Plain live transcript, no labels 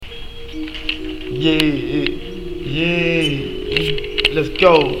Yeah. Let's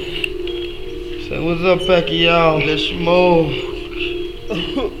go. Say what's up, Becky, y'all. Let's smoke.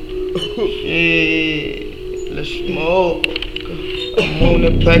 Yeah. Let's smoke. I'm on the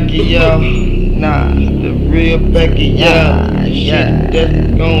Becky, y'all. Nah, the real Becky, y'all. Shit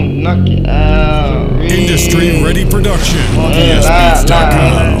that's gon' knock it out. Industry Ready Production.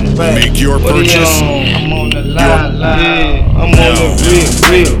 ESBeats.com. Make your purchase. I'm on the line. I'm on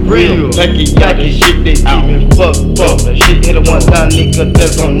the real Becky, y'all. This shit they keep me fucked up. The shit hit a one time nigga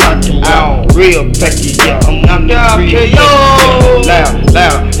that's gon' knock it out. Real Becky, yeah. I'm on the real.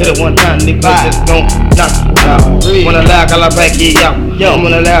 Loud. Hit a one time nigga that's gon' knock it out. When I loud, call her Becky, yeah. I'm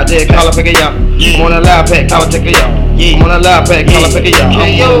on the loud, there, call her Becky, yeah. I'm on the loud pack, call her take it, yeah. I'm on the loud pack, call her Becky, yeah.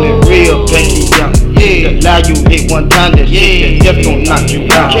 I'm on the real Becky, yeah. Now you hit one time, that shit just gon' knock you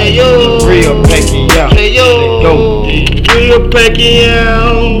out. Real Becky, yeah. Go. Real Becky,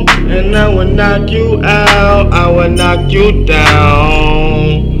 yeah. And I will knock you out. I will knock you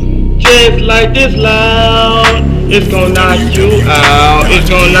down. Just like this loud. It's gon' knock you out. It's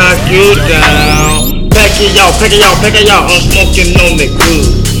gon' knock you down. Becky, y'all. I'm smoking on the good.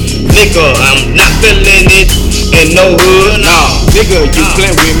 Nigga, I'm not feeling it in no hood, nah. Nigga, you play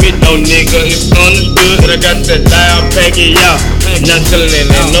with me, no nigga, it's understood that I got that loud packet, y'all. Not feeling it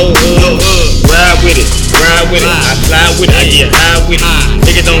in no hood. Ride with it, I slide with it, I get high with it.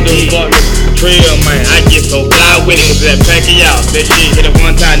 Niggas don't do fuck with trail, man, I get so fly with it. Cause that packet, y'all, that shit hit it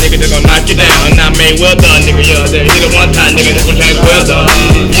one time, nigga, they gon' knock you down. And I mean, well done, nigga, yeah, that hit it one time, nigga, they gon' change well done.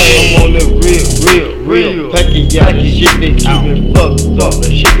 I'm on the real packet, y'all, this shit they keep me fucked up.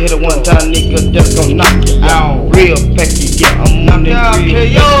 That shit hit it one time, nigga, that's gon' knock you out. Real packet, yeah, I'm on the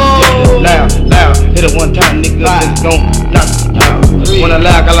real. Loud, hit it one time, nigga, that's gon' knock you out. When I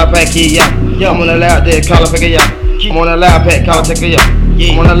loud, call her packet, yeah. I'm on the loud, there, call her packet, yeah. I'm on the loud pack, call her take it, yeah.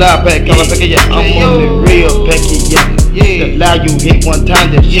 I'm on the loud pack, call her take it, yeah. I'm on the real packet, yeah. The loud you hit one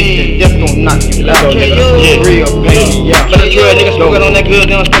time, that shit just gon' knock you out. Real packet, yeah. But the drill, nigga, smoking on that good,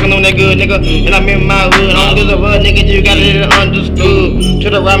 then I'm smoking on that good, nigga. And I'm in my hood, I don't give a fuck, nigga, you got it understood. To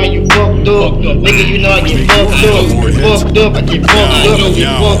the rhyming, you fucked up. Nigga, you know I get fucked up. I get fucked up.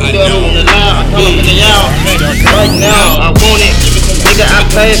 On the loud, I call her y'all. Right now, I want it. Nigga, I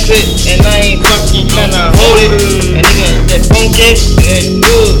pass it, and I ain't fucking tryna hold it. And nigga, that funky, that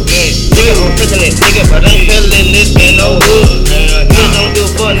good. Nigga, I'm feeling it, nigga, but I ain't feeling it in no hood. Nigga, don't give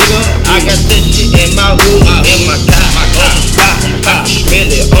a fuck, nigga. I got that shit in my hood, in my car.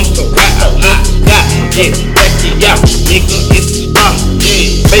 Really, I'm so hot. Yeah, Becky, yeah, nigga, it's a spot.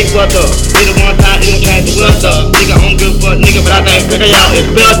 Make weather, hit it one time, it gon' change the weather. Nigga, I'm good for nigga, but I think figure y'all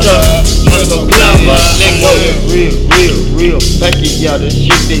it's better. I'm so clever, let go. Real Becky, y'all, the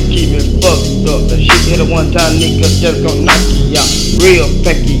shit they keep me fucked up. The shit hit it one time, nigga, just gon' knock you out. Real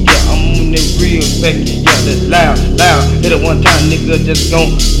Becky, yeah, I'm on the real Becky, yeah, that's loud. Hit it one time, nigga, just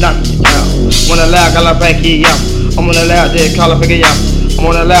gon' knock you out. When I loud, call her Becky, yeah. I'm on the loud, there, call her Becky, yeah.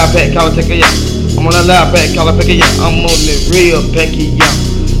 I'm on the loud pack, call her take it, yeah. I'm on the loud pack, call her Becky, yeah. I'm on the real Becky, yeah.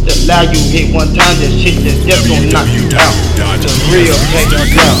 The loud you hit one time, that shit just gon' knock you out. The real Becky,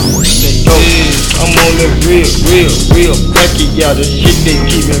 yeah. Let's go. I'm on the real Becky, yeah. The shit they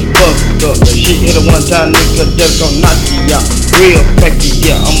keep me fucked up. The shit hit it one time, nigga, just gon' knock you out. Real Becky,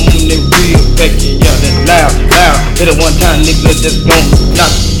 yeah. I'm on the real Becky, yeah. That's loud. Hit it one time, nigga, just gon'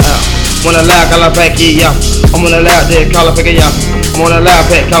 knock you out. When I loud, call her Becky, yeah. I'm on the loud, there, call her Becky, yeah. I'm on the loud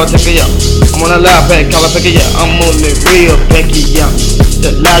pack, call her take it, yeah. I'm on the loud pack, call her Becky, yeah. I'm on the real Becky, yeah.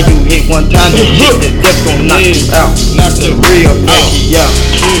 The loud you hit one time, that shit that just gon' knock you out. Not the real Becky, yeah.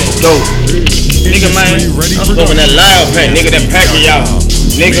 Go. Nigga, man, I'm smoking that loud pack, nigga, that packet, y'all.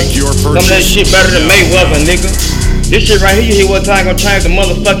 Nigga, some of that shit better than Mayweather, nigga. This shit right here, you hear what time gon' change the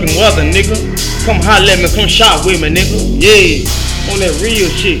motherfucking weather, nigga. Come holler at me, come shop with me, nigga. Yeah, on that real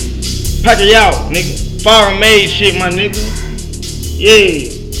shit. Pack it out, nigga. Foreign made shit, my nigga. Yeah.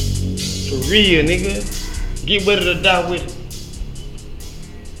 For real, nigga. Get ready to die with it.